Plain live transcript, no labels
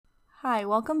Hi,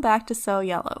 welcome back to So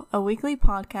Yellow, a weekly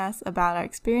podcast about our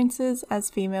experiences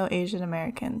as female Asian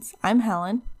Americans. I'm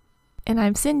Helen. And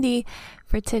I'm Cindy.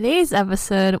 For today's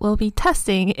episode, we'll be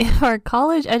testing if our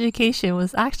college education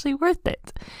was actually worth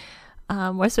it.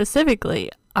 More specifically,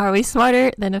 are we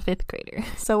smarter than a fifth grader?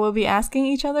 So we'll be asking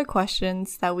each other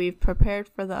questions that we've prepared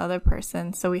for the other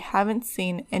person, so we haven't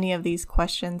seen any of these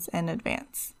questions in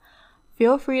advance.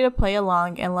 Feel free to play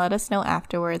along and let us know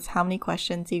afterwards how many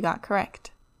questions you got correct.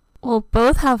 We'll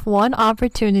both have one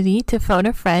opportunity to phone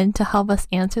a friend to help us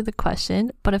answer the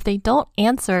question, but if they don't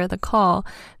answer the call,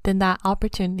 then that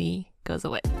opportunity goes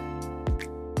away.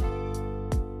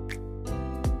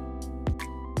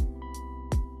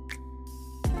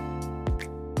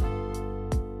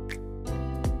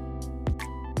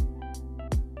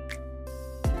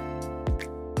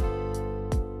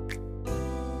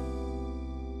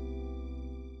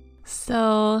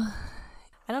 So,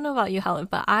 I don't know about you, Helen,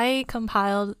 but I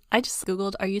just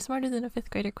Googled, are you smarter than a fifth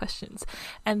grader questions?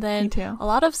 And then a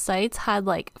lot of sites had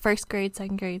like first grade,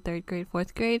 second grade, third grade,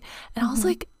 fourth grade. And I was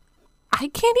like, I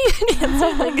can't even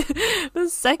answer like the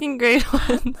second grade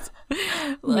ones.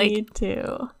 Me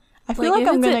too. I feel like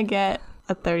I'm going to get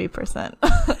a 30%.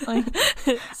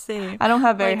 Same. I don't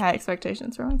have very high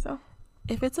expectations for myself.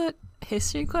 If it's a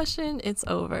history question, it's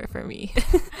over for me.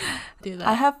 Do that.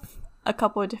 I have a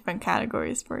couple of different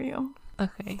categories for you.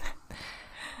 Okay.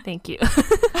 Thank you.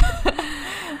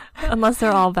 Unless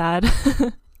they're all bad.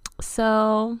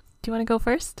 So, do you want to go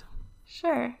first?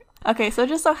 Sure. Okay, so it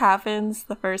just so happens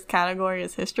the first category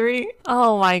is history.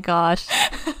 Oh my gosh.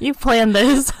 You planned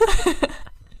this.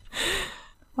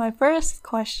 My first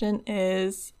question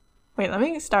is... Wait, let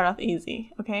me start off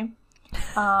easy, okay?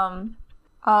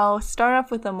 I'll start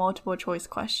off with a multiple choice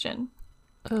question.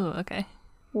 Oh, okay.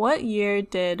 What year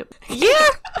did... Yeah!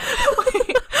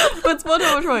 What's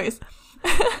multiple choice?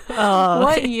 Oh,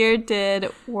 What year did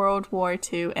World War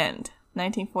II end?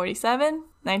 1947,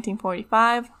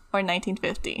 1945, or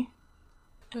 1950?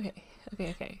 Okay.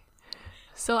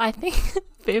 So I think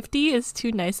 50 is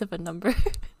too nice of a number.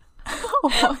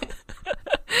 What?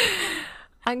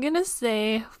 I'm gonna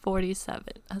say 47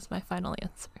 as my final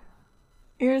answer.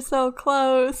 You're so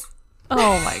close.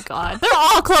 Oh my god. They're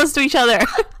all close to each other.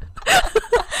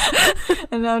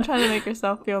 And now I'm trying to make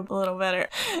yourself feel a little better.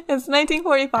 It's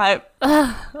 1945.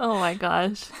 Oh my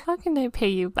gosh. How can I pay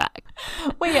you back?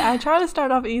 Wait, I try to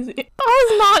start off easy. That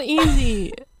was not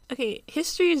easy. Okay,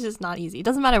 history is just not easy. It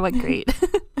doesn't matter what grade.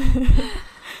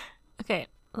 Okay,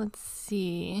 let's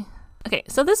see. Okay,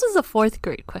 so this is a fourth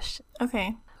grade question.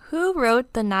 Okay. Who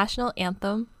wrote the national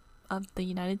anthem of the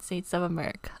United States of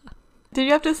America? Did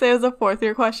you have to say it was a fourth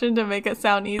year question to make it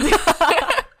sound easy?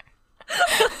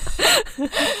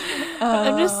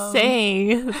 I'm just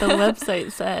saying the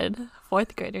website said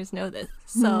fourth graders know this.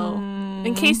 So,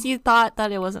 in case you thought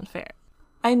that it wasn't fair.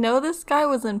 I know this guy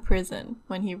was in prison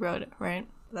when he wrote it, right?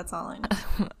 That's all I know.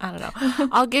 I don't know.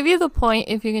 I'll give you the point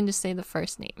if you can just say the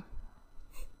first name.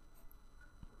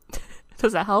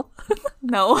 Does that help?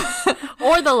 No.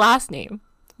 Or the last name.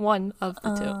 One of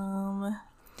the two.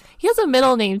 He has a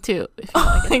middle name too, if you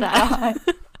want to get that.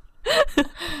 God.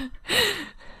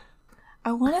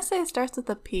 I want to say it starts with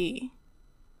a P.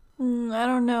 I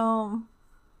don't know.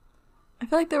 I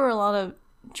feel like there were a lot of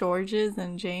Georges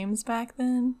and James back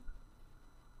then.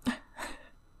 That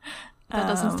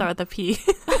doesn't start with a P.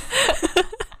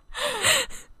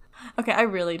 Okay, I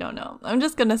really don't know. I'm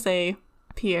just going to say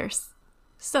Pierce.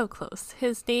 So close.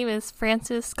 His name is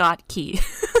Francis Scott Key.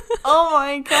 Oh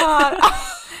my god.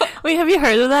 Wait, have you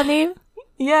heard of that name?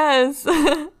 Yes.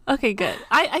 Okay, good.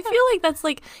 I feel like that's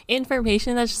like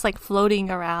information that's just like floating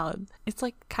around. It's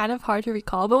like kind of hard to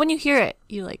recall, but when you hear it,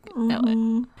 you like know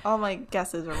it. All my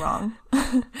guesses are wrong.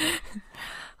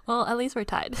 Well, at least we're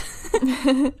tied.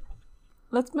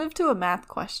 Let's move to a math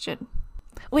question.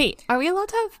 Wait, are we allowed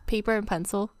to have paper and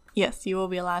pencil? Yes, you will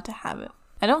be allowed to have it.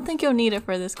 I don't think you'll need it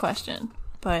for this question,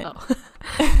 but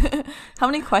how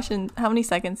many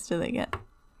seconds do they get?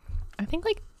 I think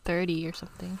like 30 or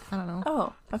something. I don't know.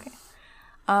 Oh, okay.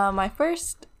 My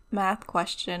first math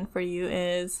question for you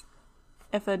is,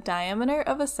 if the diameter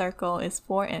of a circle is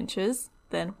 4 inches,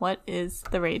 then what is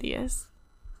the radius?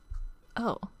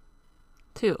 Oh,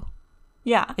 2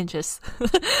 Yeah. inches.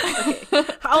 Okay.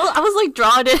 I was like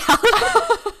drawing it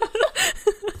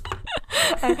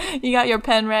out. You got your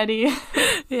pen ready?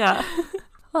 Yeah.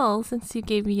 Well, since you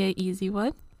gave me an easy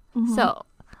one. So,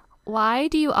 why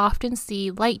do you often see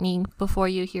lightning before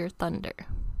you hear thunder?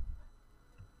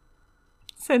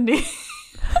 Cindy.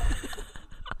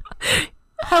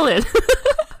 Helen.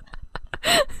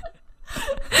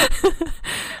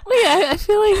 Wait, I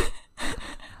feel like...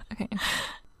 Okay.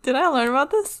 Did I learn about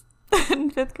this?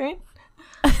 in 5th grade?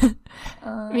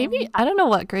 Maybe, I don't know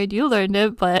what grade you learned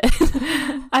it, but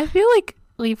I feel like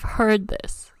we've heard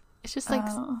this. It's just like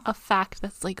a fact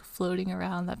that's like floating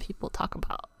around that people talk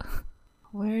about.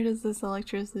 Where does this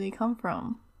electricity come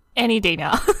from? Any day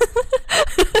now.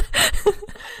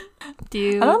 Do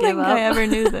you I don't think up? I ever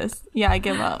knew this. Yeah, I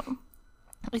give up.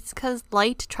 It's because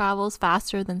light travels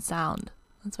faster than sound.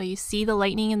 That's why you see the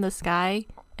lightning in the sky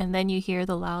and then you hear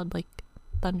the loud like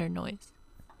thunder noise.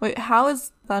 Wait, how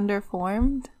is thunder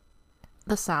formed?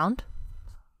 The sound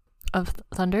of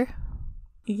thunder?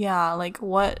 Yeah, like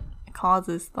what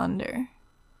causes thunder?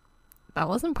 That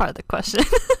wasn't part of the question.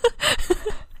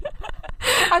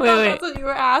 I thought that's what you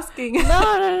were asking.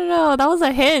 No. That was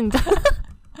a hint.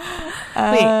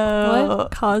 Wait,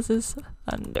 what causes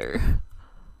thunder?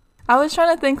 I was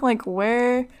trying to think like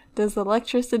where does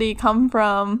electricity come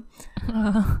from?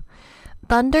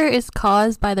 Thunder is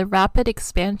caused by the rapid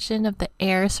expansion of the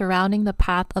air surrounding the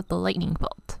path of the lightning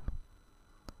bolt.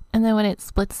 And then when it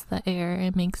splits the air,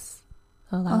 it makes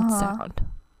a loud sound.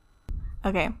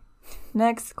 Okay,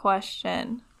 next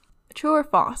question. True or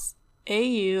false?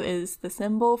 AU is the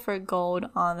symbol for gold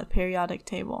on the periodic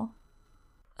table.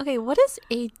 Okay, what is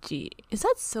AG? Is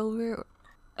that silver?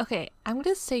 Okay, I'm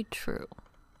going to say true.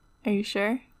 Are you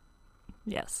sure?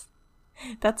 Yes.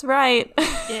 That's right.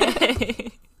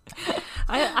 Yay.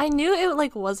 I knew it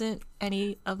like wasn't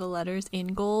any of the letters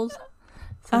in gold,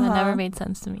 so that never made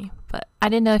sense to me. But I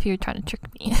didn't know if you were trying to trick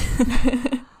me.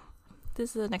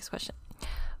 This is the next question.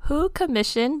 Who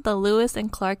commissioned the Lewis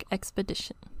and Clark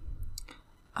expedition?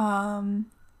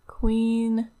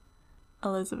 Queen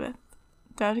Elizabeth.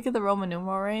 Did I have to get the Roman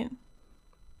numeral right?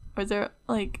 Or is there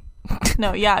like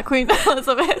no, yeah, Queen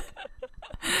Elizabeth.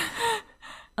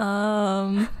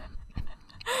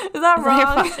 Is that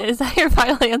wrong? Is that your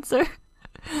final answer?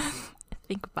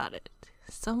 Think about it.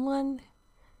 Someone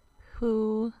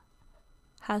who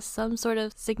has some sort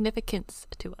of significance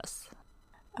to us.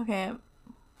 Okay.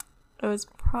 It was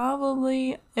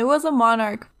a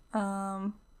monarch.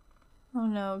 Oh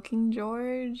no, King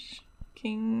George?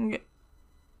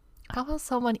 How about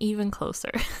someone even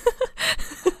closer?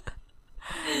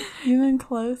 Even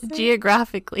closer?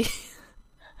 Geographically.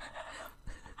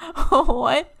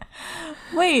 What?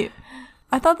 Wait,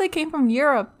 I thought they came from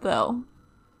Europe though.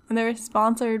 And they were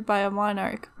sponsored by a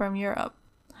monarch from Europe.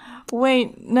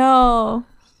 Wait, no.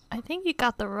 I think you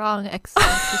got the wrong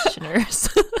executioners.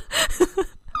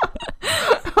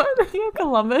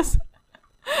 Columbus.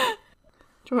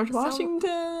 George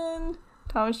Washington.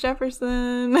 Thomas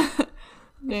Jefferson.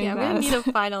 Yeah, we need a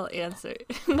final answer.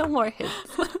 No more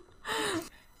hints.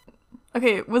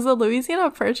 Okay, was the Louisiana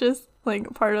Purchase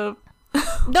like part of...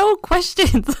 No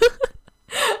questions.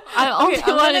 I only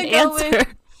want an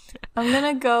answer. I'm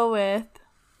gonna go with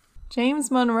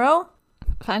James Monroe.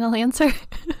 Final answer?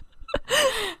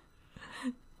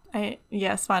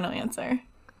 Yes, final answer.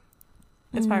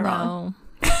 It's probably wrong.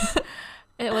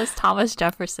 It was Thomas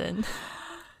Jefferson.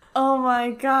 Oh my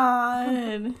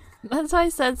god. That's why I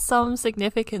said some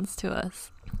significance to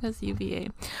us as UVA.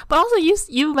 But also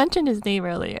you mentioned his name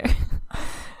earlier.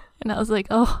 And I was like,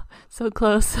 oh, so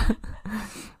close.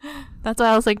 That's why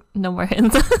I was like, no more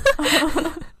hints.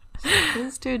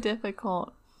 This is too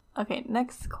difficult. Okay,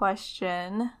 next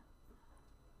question.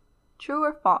 True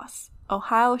or false?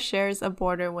 Ohio shares a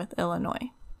border with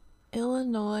Illinois.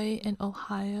 Illinois and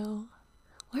Ohio.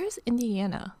 Where's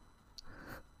Indiana?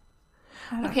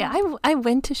 Okay, I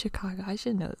went to Chicago. I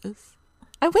should know this.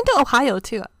 I went to Ohio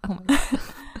too. Oh my god.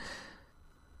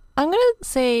 I'm gonna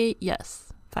say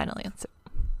yes. Final answer.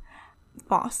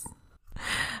 False.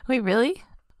 Wait, really?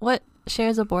 What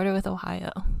shares a border with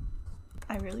Ohio?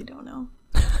 I really don't know.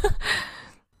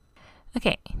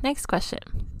 Okay, next question.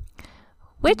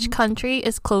 Which country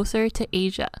is closer to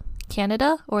Asia?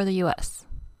 Canada or the US?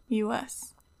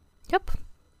 US. Yep.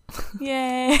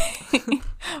 Yay.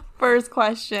 First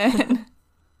question.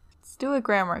 Let's do a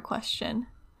grammar question.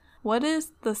 What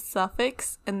is the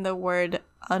suffix in the word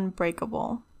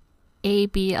unbreakable?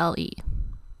 ABLE.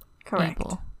 Correct.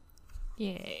 Able.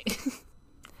 Yay.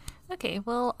 Okay,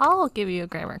 well, I'll give you a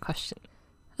grammar question.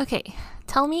 Okay,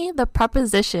 tell me the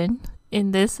preposition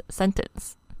in this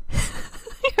sentence.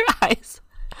 Your eyes.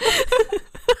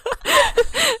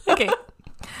 Okay.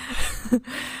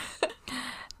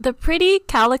 The pretty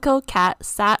calico cat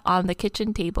sat on the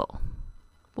kitchen table.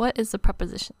 What is the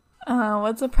preposition?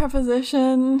 What's a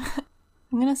preposition?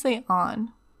 I'm gonna say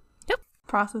on. Yep.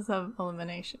 Process of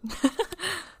elimination.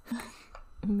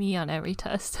 Me on every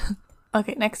test.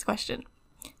 Okay, next question.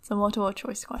 It's a multiple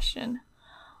choice question.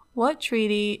 What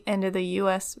treaty ended the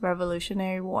U.S.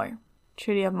 Revolutionary War?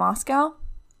 Treaty of Moscow,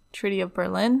 Treaty of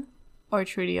Berlin, or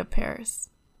Treaty of Paris?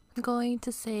 I'm going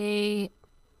to say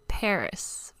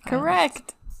Paris.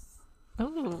 Correct.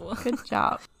 Oh, good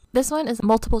job. This one is a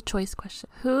multiple choice question.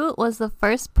 Who was the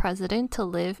first president to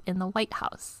live in the White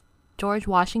House? George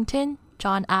Washington,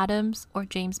 John Adams, or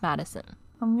James Madison?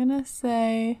 I'm gonna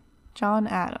say John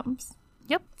Adams.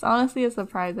 Yep. It's honestly a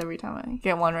surprise every time I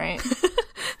get one right.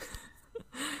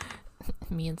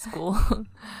 Me in school.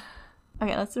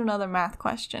 Okay, let's do another math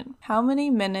question. How many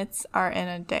minutes are in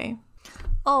a day?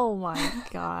 Oh my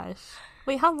gosh.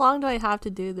 Wait, how long do I have to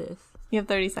do this? You have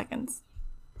 30 seconds.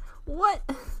 What?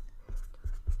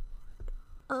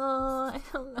 I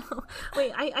don't know.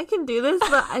 Wait, I can do this,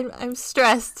 but I'm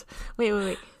stressed.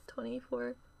 Wait.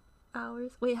 24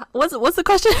 hours. Wait, what's the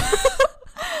question?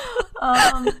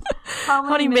 How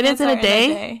many minutes in a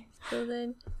day? So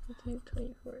then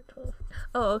 24, 12.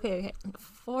 Oh, okay.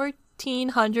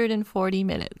 1,440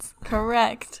 minutes.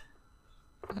 Correct.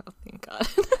 Oh, thank God.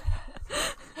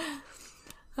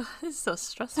 Oh, this is so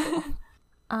stressful.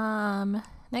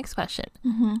 Next question.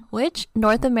 Mm-hmm. Which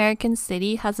North American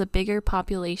city has a bigger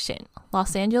population?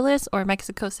 Los Angeles or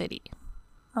Mexico City?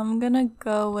 I'm gonna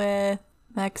go with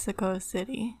Mexico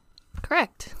City.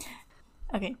 Correct.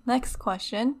 Okay, next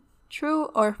question. True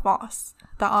or false?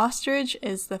 The ostrich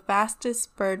is the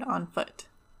fastest bird on foot.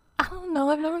 I don't know.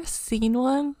 I've never seen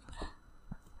one.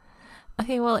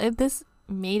 Okay, well, if this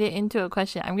made it into a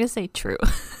question, I'm gonna say true.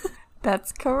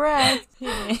 That's correct.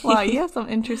 Wow, you have some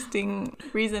interesting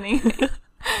reasoning.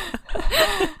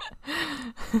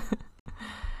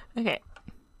 Okay.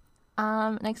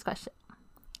 Next question.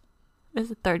 This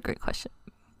is a third grade question,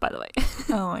 by the way.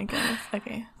 Oh my goodness.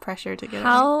 Okay. Pressure to get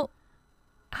it.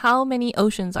 How many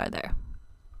oceans are there?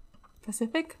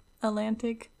 Pacific,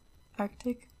 Atlantic,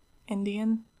 Arctic,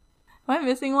 Indian. Am I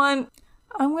missing one?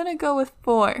 I'm gonna go with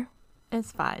 4.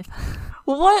 It's 5.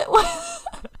 What?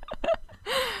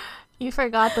 You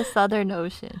forgot the Southern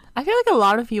Ocean. I feel like a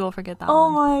lot of people forget that one. Oh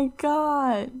my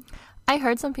god. I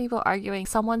heard some people arguing.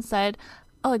 Someone said,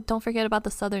 oh, don't forget about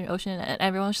the Southern Ocean. And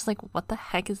everyone's just like, what the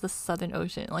heck is the Southern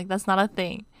Ocean? Like, that's not a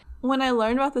thing. When I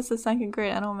learned about this in 2nd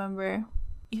grade, I don't remember.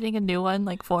 You think a new one,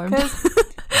 like, formed?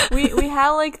 we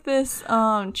had, like, this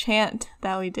chant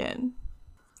that we did.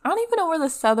 I don't even know where the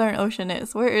Southern Ocean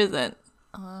is. Where is it?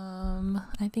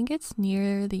 I think it's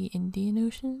near the Indian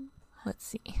Ocean. Let's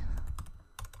see.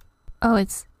 Oh,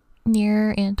 it's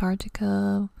near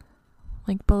Antarctica,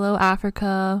 like below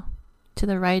Africa, to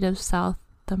the right of South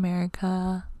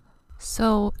America.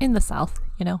 So in the south,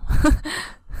 you know.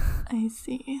 I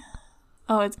see.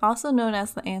 Oh, it's also known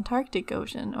as the Antarctic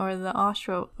Ocean or the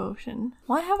Austral Ocean.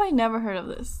 Why have I never heard of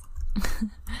this?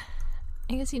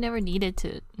 I guess you never needed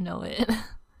to know it.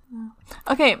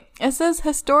 Okay, it says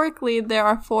historically there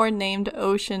are 4 named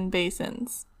ocean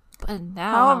basins. But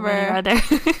now, however, how many are there?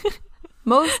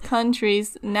 Most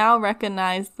countries now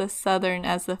recognize the southern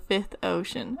as the 5th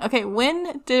ocean. Okay,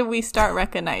 when did we start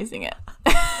recognizing it?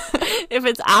 If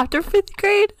it's after 5th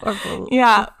grade? Or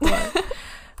yeah.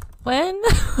 When?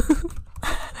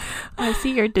 I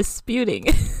see you're disputing.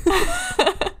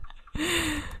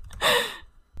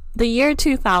 The year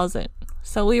 2000.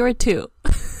 So we were 2.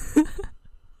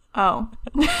 Oh.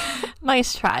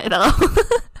 Nice try, though.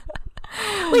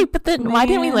 Wait, but then why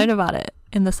didn't we learn about it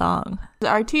in the song?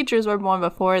 Our teachers were born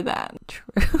before that. True.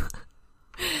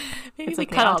 Maybe it's we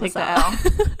okay, cut I'll all take this the out.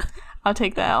 I'll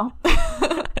take the L.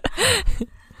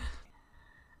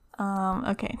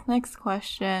 Okay, next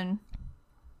question.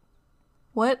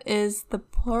 What is the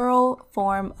plural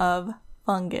form of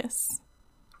fungus?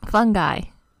 Fungi.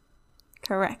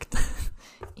 Correct.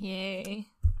 Yay.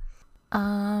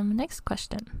 Next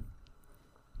question.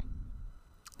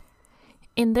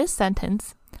 In this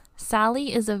sentence,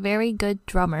 Sally is a very good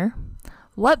drummer.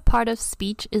 What part of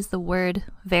speech is the word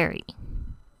very?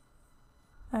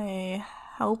 A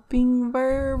helping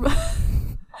verb?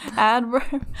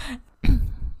 Adverb?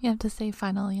 You have to say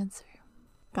final answer.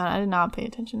 God, I did not pay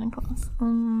attention in class.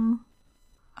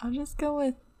 I'll just go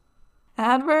with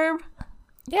adverb.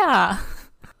 Yeah.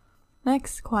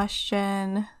 Next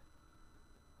question.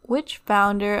 Which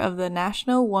founder of the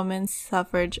National Women's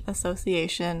Suffrage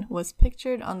Association was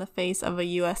pictured on the face of a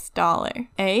US dollar?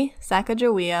 A.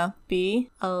 Sacagawea,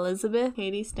 B. Elizabeth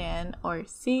Cady Stanton, or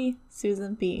C.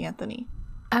 Susan B. Anthony?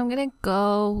 I'm gonna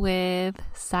go with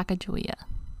Sacagawea.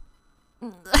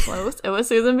 Close. It was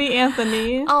Susan B.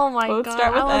 Anthony. Oh my Both god,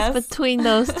 start with I was S. between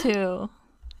those two.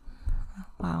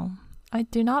 Wow. I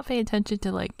do not pay attention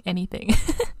to, like, anything.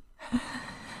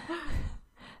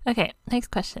 Okay,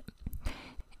 next question.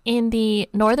 In the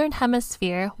Northern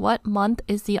Hemisphere, what month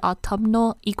is the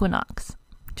autumnal equinox?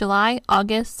 July,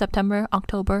 August, September,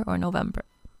 October, or November?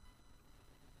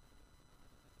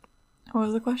 What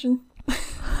was the question?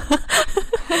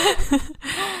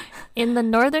 In the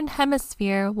northern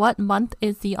hemisphere, what month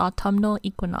is the autumnal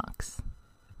equinox?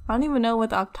 I don't even know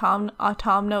what the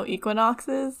autumnal equinox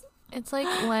is. It's like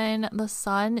when the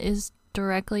sun is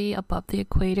directly above the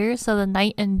equator, so the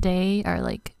night and day are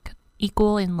like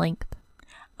equal in length.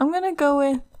 I'm gonna go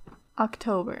with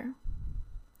October.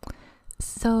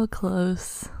 So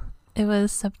close. It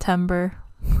was September.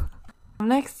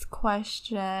 Next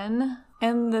question.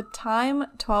 In the time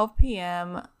 12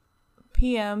 p.m.,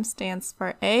 PM stands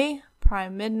for A,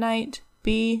 prime midnight,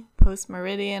 B,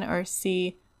 post-meridian, or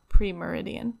C,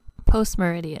 pre-meridian?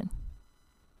 Post-meridian.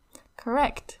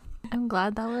 Correct. I'm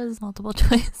glad that was multiple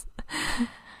choice.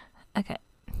 Okay,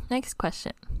 next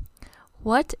question.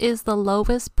 What is the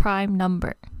lowest prime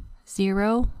number?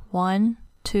 0, 1,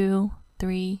 2,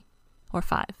 3, or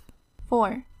 5?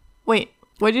 4. Wait,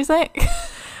 what'd you say?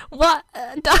 What?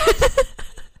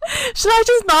 Should I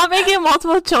just not make it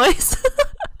multiple choice?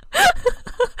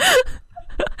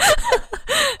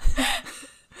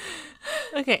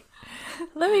 Okay,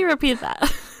 let me repeat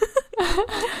that.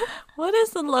 What is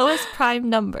the lowest prime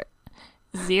number?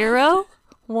 0,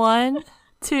 1,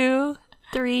 2,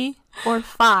 3, or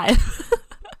 5?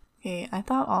 Okay, I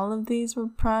thought all of these were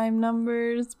prime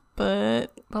numbers,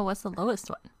 but... But what's the lowest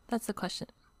one? That's the question.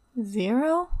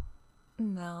 0?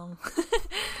 No.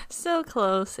 So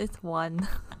close. It's 1.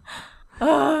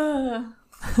 Oh,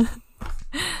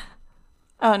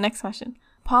 next question.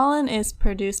 Pollen is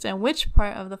produced in which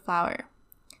part of the flower?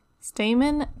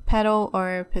 Stamen, petal,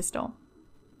 or pistil?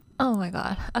 Oh my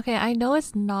god. Okay, I know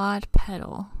it's not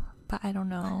petal, but I don't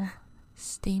know.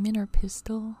 Stamen or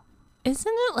pistil?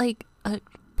 Isn't it like a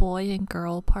boy and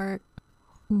girl part?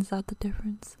 Is that the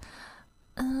difference?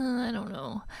 I don't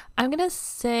know. I'm gonna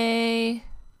say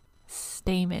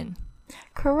stamen.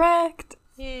 Correct.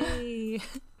 Yay.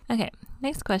 Okay,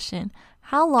 next question.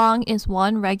 How long is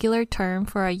one regular term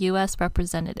for a U.S.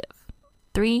 representative?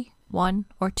 3, 1,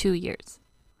 or 2 years?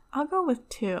 I'll go with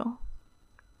 2.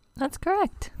 That's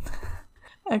correct.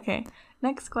 Okay,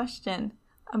 next question.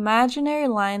 Imaginary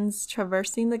lines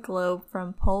traversing the globe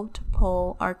from pole to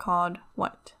pole are called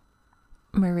what?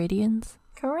 Meridians.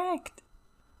 Correct.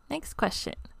 Next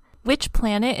question. Which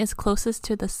planet is closest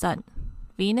to the sun?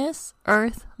 Venus,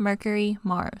 Earth, Mercury,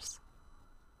 Mars?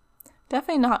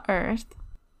 Definitely not Earth.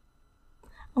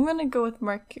 I'm gonna go with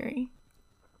Mercury.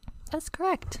 That's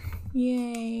correct.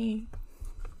 Yay.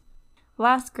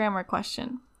 Last grammar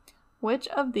question. Which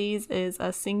of these is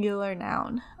a singular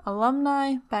noun?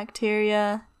 Alumni,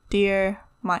 bacteria, deer,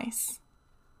 mice.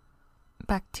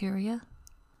 Bacteria?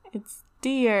 It's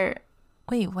deer.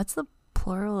 Wait, what's the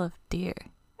plural of deer?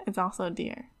 It's also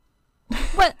deer.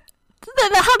 What?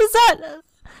 Then how does that...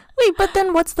 Wait, but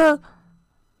then what's the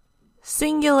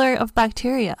singular of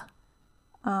bacteria?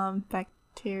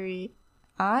 Bacteria.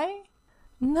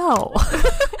 No.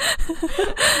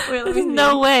 Wait, let me see.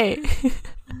 No way.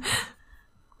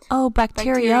 Oh,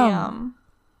 bacterium.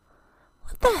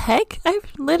 What the heck?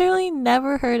 I've literally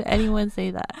never heard anyone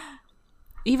say that.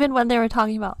 Even when they were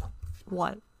talking about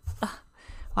what? Wow,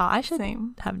 I should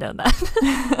have known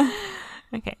that.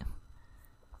 Okay.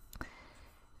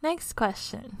 Next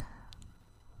question.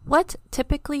 What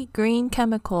typically green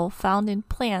chemical found in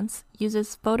plants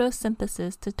uses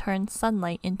photosynthesis to turn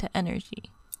sunlight into energy?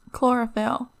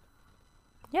 Chlorophyll.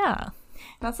 Yeah.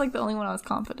 That's like the only one I was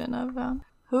confident of.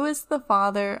 Who is the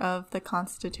father of the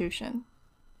Constitution?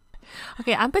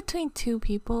 Okay, I'm between 2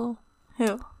 people.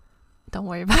 Who? Don't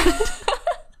worry about it.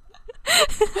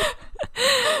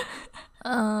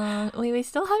 Wait, we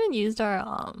still haven't used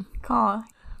our call.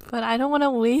 But I don't want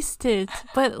to waste it.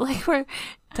 But like we're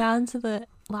down to the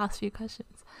last few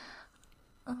questions.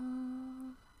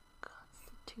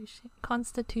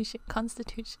 Constitution.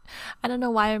 I don't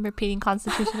know why I'm repeating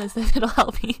Constitution as if it'll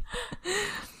help me.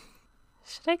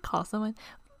 Should I call someone?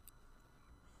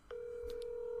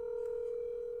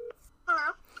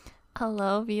 Hello?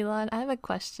 Hello, Vilon. I have a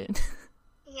question.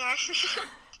 Yes.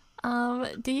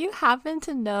 Do you happen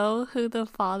to know who the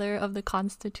father of the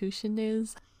Constitution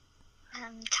is?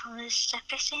 Thomas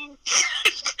Jefferson.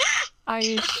 Are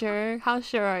you sure? How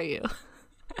sure are you?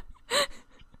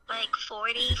 Like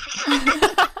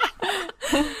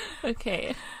 40%.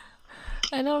 Okay.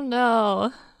 I don't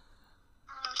know.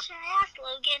 Should I ask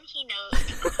Logan? He knows.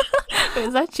 Wait,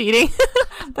 is that cheating?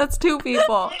 That's 2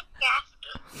 people.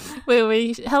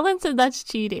 Wait. Helen said that's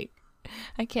cheating.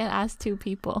 I can't ask 2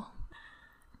 people.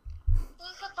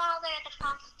 Who's the father of the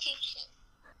Constitution?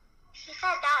 She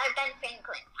said that or Ben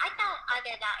Franklin. I thought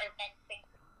either that or Ben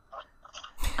Franklin.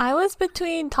 I was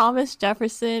between Thomas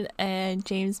Jefferson and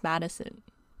James Madison.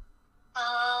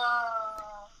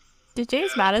 Oh. Did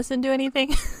James Madison do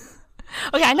anything?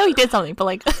 Okay, I know he did something, but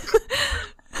like... I think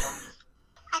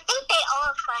they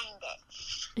all signed it.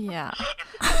 Yeah.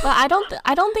 But I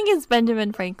don't think it's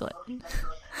Benjamin Franklin. She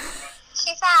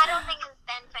said, I don't think it's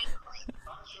Ben Franklin.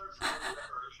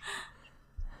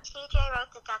 TJ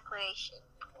wrote the Declaration.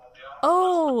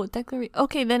 Oh, Declaration.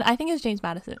 Okay, then I think it's James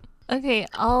Madison. Okay,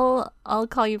 I'll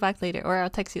call you back later, or I'll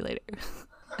text you later.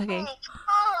 Okay.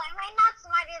 Oh, am I not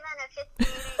smarter than a 5th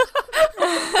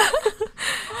grader?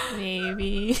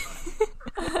 Maybe.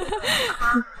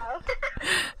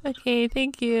 Okay,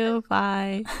 thank you.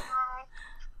 Bye.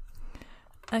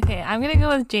 Okay, I'm gonna go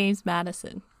with James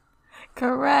Madison.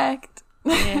 Correct.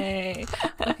 Yay.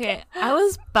 Okay, I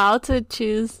was about to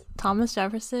choose Thomas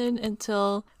Jefferson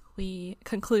until we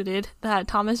concluded that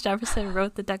Thomas Jefferson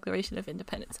wrote the Declaration of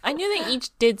Independence. I knew they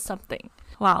each did something.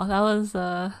 Wow, that was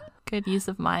a good use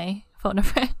of my phone a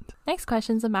friend. Next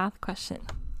question's a math question.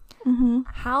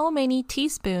 How many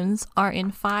teaspoons are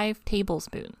in 5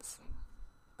 tablespoons?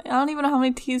 I don't even know how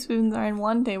many teaspoons are in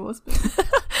 1 tablespoon.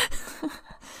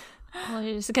 Well,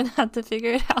 you're just gonna have to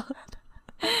figure it out.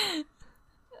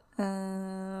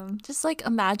 Just like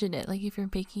imagine it, like if you're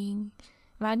baking,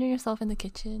 imagine yourself in the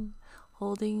kitchen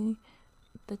holding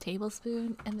the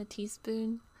tablespoon and the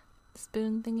teaspoon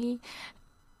spoon thingy,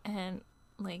 and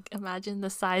like imagine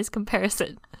the size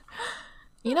comparison.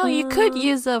 You know, you could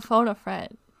use a phone a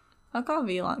friend. I'll call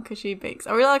Vilon because she bakes.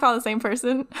 Are we like all the same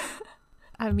person?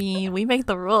 I mean, we make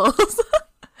the rules.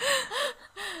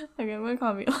 Okay, I'm gonna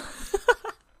call Vilon.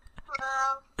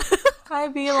 Hello. Hi,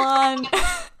 Vilon.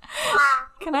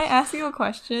 Can I ask you a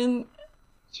question?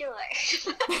 Sure.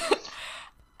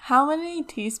 How many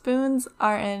teaspoons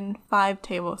are in 5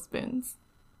 tablespoons?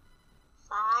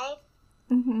 5?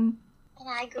 Mm-hmm. Can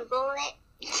I Google it?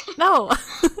 No.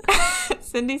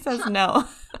 Cindy says no.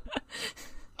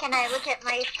 Can I look at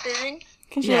my spoon?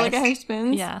 Can she Yes. look at her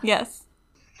spoons? Yeah. Yes.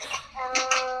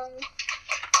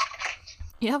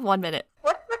 You have 1 minute.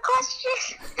 What's the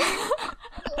question?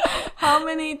 How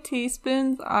many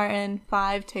teaspoons are in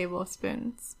 5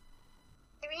 tablespoons?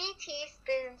 3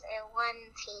 teaspoons and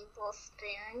 1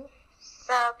 tablespoon.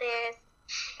 So there's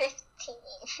 15.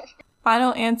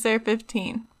 Final answer,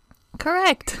 15.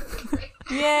 Correct.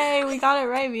 Yay, we got it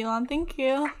right, Vilon. Thank you.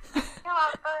 You're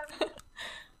welcome.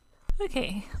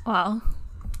 Okay, wow.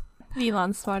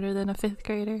 Elon's smarter than a 5th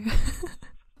grader.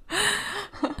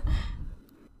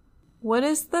 What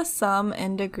is the sum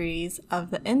in degrees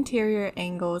of the interior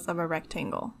angles of a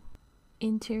rectangle?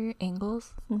 Interior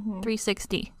angles?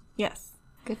 360. Yes.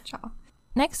 Good job.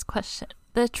 Next question.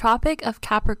 The Tropic of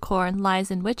Capricorn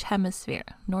lies in which hemisphere?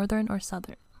 Northern or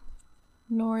southern?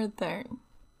 Northern.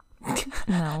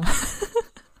 No.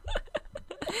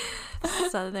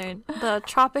 Southern. The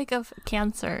Tropic of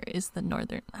Cancer is the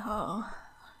northern. Oh.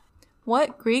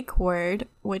 What Greek word,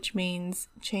 which means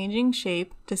changing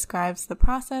shape, describes the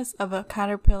process of a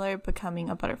caterpillar becoming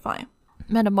a butterfly?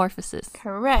 Metamorphosis.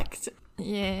 Correct.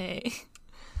 Yay.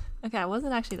 Okay, I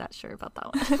wasn't actually that sure about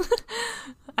that one.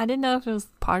 I didn't know if it was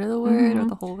part of the word or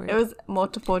the whole word. It was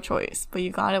multiple choice, but you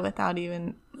got it without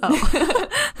even... Oh.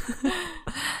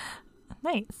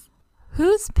 Nice.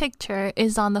 Whose picture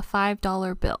is on the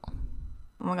 $5 bill?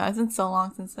 Oh my god, it's been so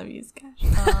long since I've used cash.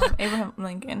 Abraham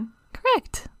Lincoln.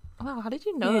 Correct. Wow, how did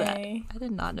you know that? Yay. I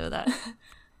did not know that.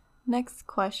 Next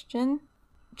question.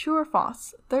 True or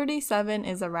false? 37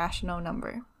 is a rational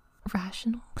number.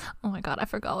 Rational? Oh my god, I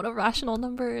forgot what a rational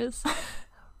number is.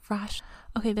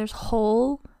 Okay, there's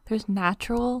whole, there's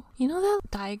natural. You know that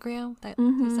diagram that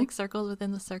there's like circles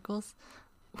within the circles?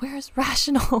 Where's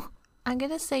rational? I'm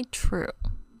gonna say true.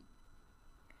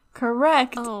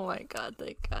 Correct. Oh my god,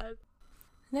 thank god.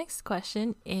 Next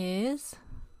question is,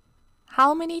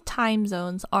 how many time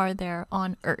zones are there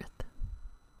on Earth?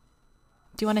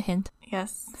 Do you want a hint?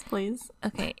 Yes, please.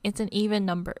 Okay, it's an even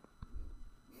number.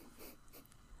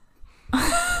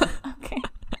 Okay.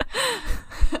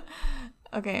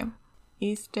 Okay.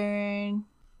 Eastern,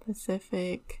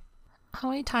 Pacific. How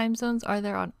many time zones are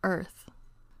there on Earth?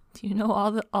 Do you know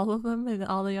all of them in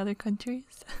all the other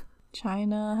countries?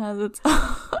 China has its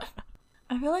own.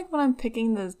 I feel like when I'm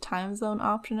picking the time zone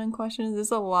option in questions,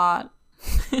 there's a lot.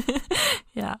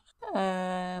 Yeah.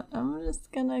 I'm just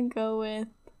gonna go with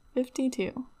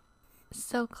 52.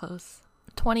 So close.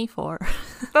 24.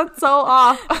 That's so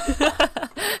off.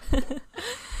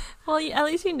 Well, at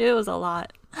least you knew it was a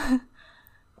lot.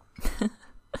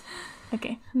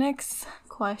 Okay, next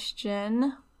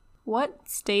question. What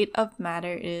state of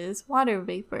matter is water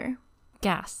vapor?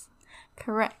 Gas.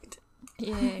 Correct.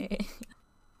 Yay.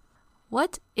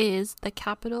 What is the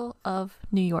capital of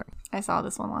New York? I saw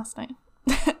this one last night.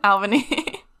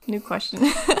 Albany. New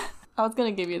question. I was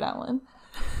gonna give you that one.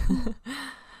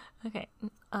 Okay.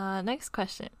 Next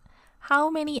question. How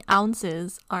many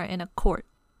ounces are in a quart?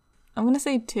 I'm gonna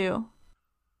say 2.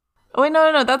 Oh wait,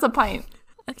 no, that's a pint.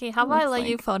 Okay, how about I let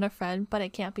you phone a friend, but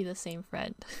it can't be the same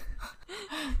friend.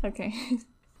 Okay.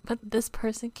 But this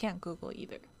person can't Google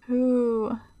either.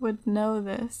 Who would know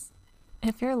this?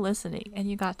 If you're listening and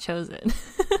you got chosen,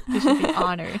 you should be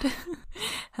honored.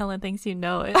 Helen thinks you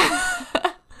know it.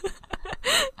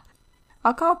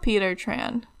 I'll call Peter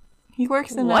Tran. He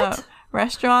works in a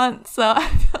restaurant, so I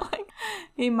feel like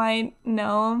he might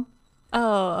know.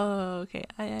 Oh, okay.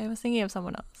 I was thinking of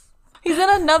someone else. He's in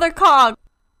another cog.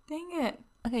 Dang it.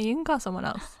 Okay, you can call someone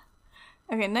else.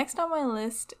 Okay, next on my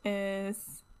list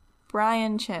is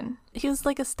Brian Chin. He was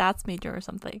like a stats major or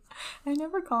something. I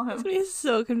never call him. He's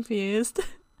so confused.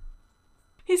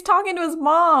 He's talking to his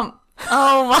mom.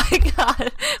 Oh my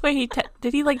god. Wait,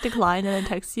 did he like decline and then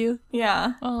text you?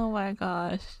 Yeah. Oh my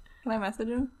gosh. Can I message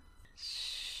him?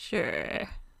 Sure.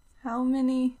 How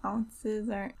many ounces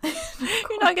are...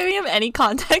 You're not giving him any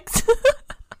context.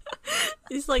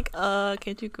 He's like,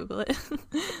 can't you Google it?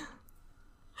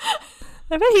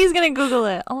 I bet he's gonna Google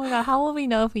it. Oh my god, how will we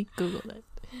know if we Googled it?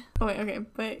 Oh wait, okay,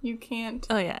 but you can't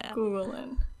Google it.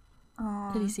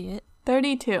 Did he see it?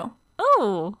 32.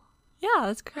 Oh, yeah,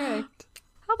 that's correct.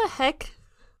 How the heck?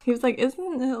 He was like,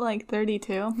 isn't it like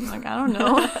 32? I'm like, I don't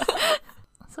know.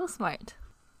 So smart.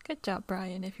 Good job,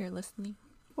 Brian, if you're listening.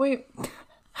 Wait,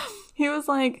 he was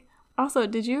like, also,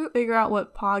 did you figure out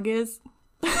what POG is?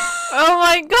 Oh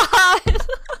my god!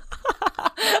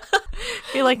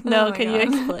 You're like, no, oh can god. you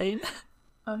explain?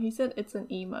 Oh, he said it's an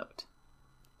emote.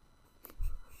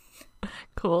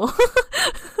 Cool.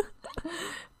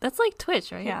 That's like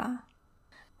Twitch, right? Yeah.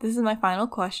 This is my final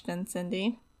question,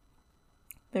 Cindy.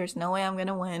 There's no way I'm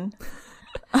gonna win.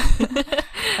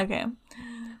 Okay.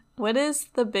 What is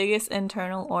the biggest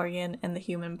internal organ in the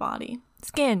human body?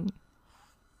 Skin.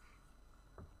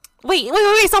 Wait,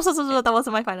 stop, that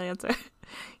wasn't my final answer.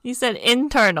 You said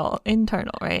internal,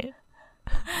 right?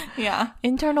 Yeah.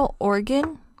 Internal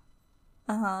organ?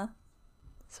 Uh-huh.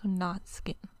 So not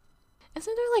skin.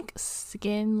 Isn't there like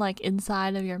skin like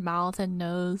inside of your mouth and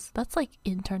nose? That's like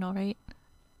internal, right?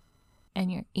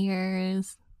 And your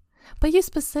ears. But you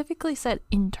specifically said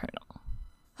internal.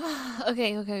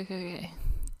 Okay.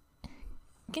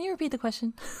 Can you repeat the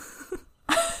question?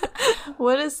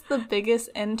 What is the biggest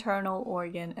internal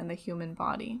organ in the human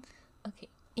body? Okay,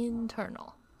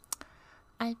 internal.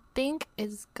 I think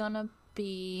it's gonna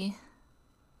be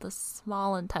the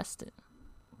small intestine.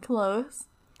 Close.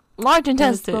 Large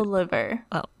intestine. It's the liver.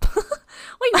 Oh.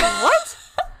 Wait, what?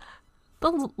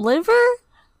 The liver?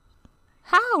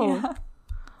 How? Yeah.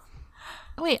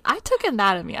 Wait, I took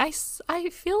anatomy. I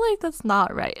feel like that's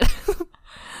not right.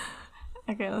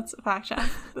 Okay, let's fact check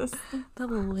this. The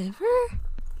liver?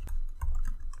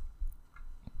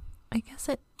 I guess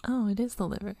it is the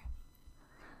liver.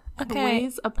 Okay. It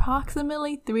weighs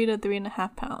approximately 3 to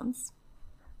 3.5 pounds.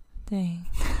 Dang.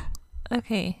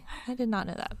 Okay, I did not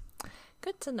know that.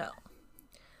 Good to know.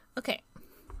 Okay,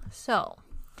 so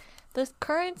the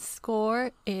current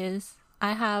score is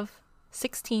I have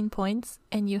 16 points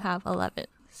and you have 11.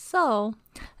 So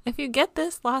if you get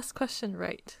this last question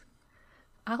right,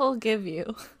 I will give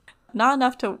you... Not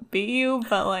enough to beat you,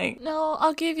 but like... No,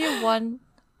 I'll give you one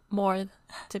more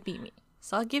to beat me.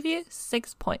 So I'll give you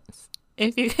 6 points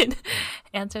if you can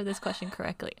answer this question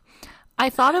correctly. I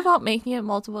thought about making it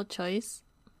multiple choice,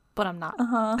 but I'm not.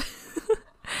 Uh-huh.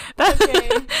 Okay.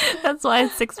 That's why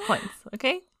it's 6 points,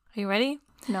 okay? Are you ready?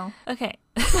 No. Okay.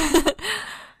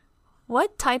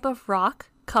 What type of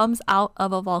rock comes out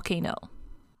of a volcano?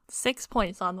 6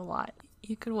 points on the line.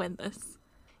 You can win this.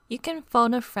 You can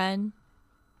phone a friend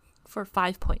for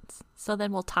 5 points. So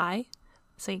then we'll tie.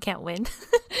 So you can't win.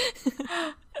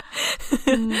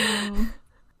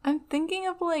 I'm thinking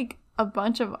of like a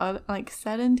bunch of other like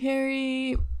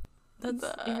sedentary.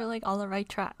 You're like on the right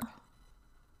track.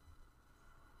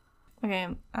 Okay,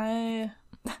 I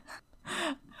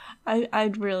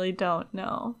really don't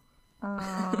know.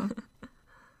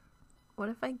 What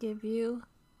if I give you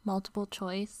multiple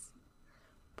choice,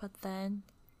 but then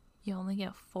you only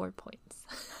get 4 points?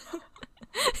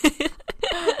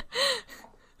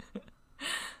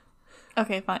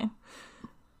 Okay, fine.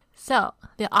 So,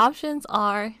 the options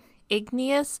are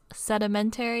igneous,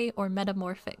 sedimentary, or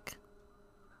metamorphic.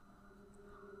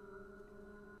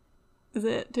 Is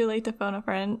it too late to phone a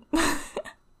friend?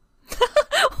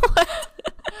 What?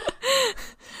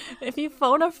 If you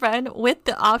phone a friend with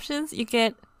the options, you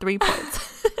get 3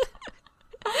 points.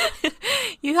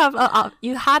 You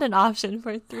had an option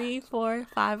for 3, 4,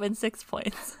 5, and 6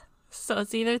 points. So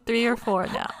it's either 3 or 4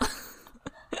 now.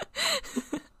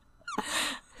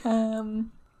 Okay,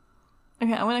 I'm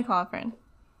gonna call a friend.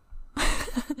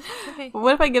 Okay.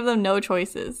 What if I give them no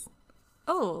choices?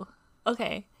 Oh,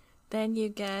 okay. Then you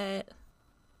get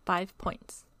 5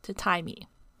 points to tie me.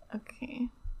 Okay.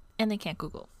 And they can't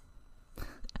Google.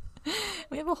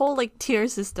 We have a whole like tier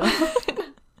system.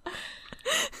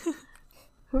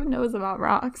 Who knows about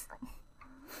rocks?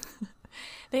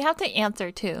 They have to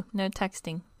answer too. No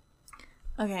texting.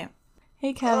 Okay.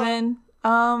 Hey Kevin.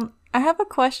 I have a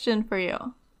question for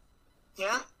you.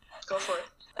 Yeah? Go for it.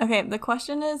 Okay, the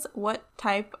question is, what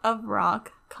type of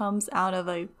rock comes out of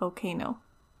a volcano?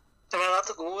 Am I allowed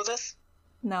to Google this?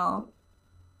 No.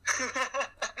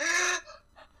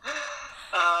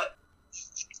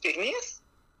 Igneous?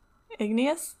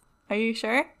 Igneous? Are you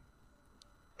sure?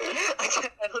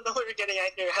 I don't know what you're getting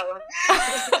at here, Helen.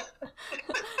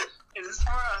 Is this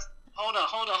for us? Hold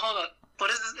on. What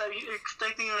is this? Are you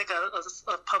expecting like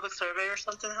a public survey or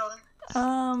something, Helen?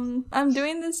 I'm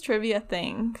doing this trivia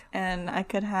thing, and I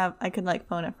could like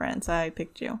phone a friend, so I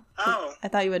picked you. Oh. I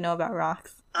thought you would know about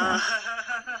rocks. Yeah.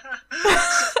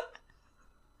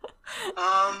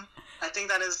 I think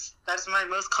that's my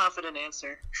most confident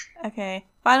answer. Okay.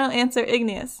 Final answer,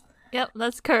 igneous. Yep,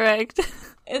 that's correct.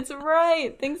 It's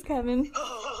right. Thanks, Kevin.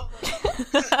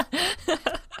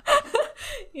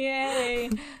 Yay.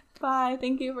 Bye.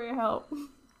 Thank you for your help.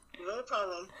 No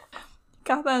problem.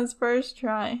 Got that his first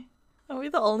try. Are we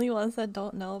the only ones that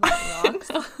don't know about rocks?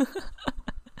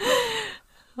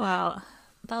 Wow,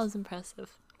 that was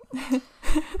impressive.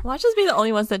 Watch us be the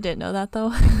only ones that didn't know that, though.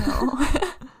 No.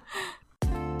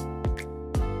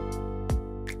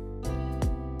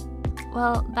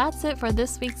 Well, that's it for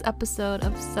this week's episode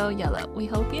of So Yellow. We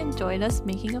hope you enjoyed us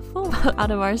making a fool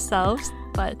out of ourselves,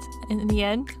 but in the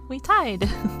end, we tied.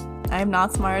 I'm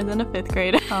not smarter than a 5th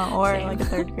grader or Same. like a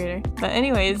 3rd grader. But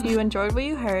anyways, if you enjoyed what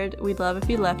you heard, we'd love if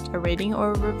you left a rating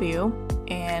or a review.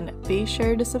 And be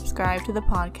sure to subscribe to the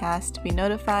podcast to be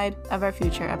notified of our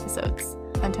future episodes.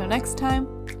 Until next time,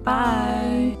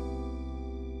 bye!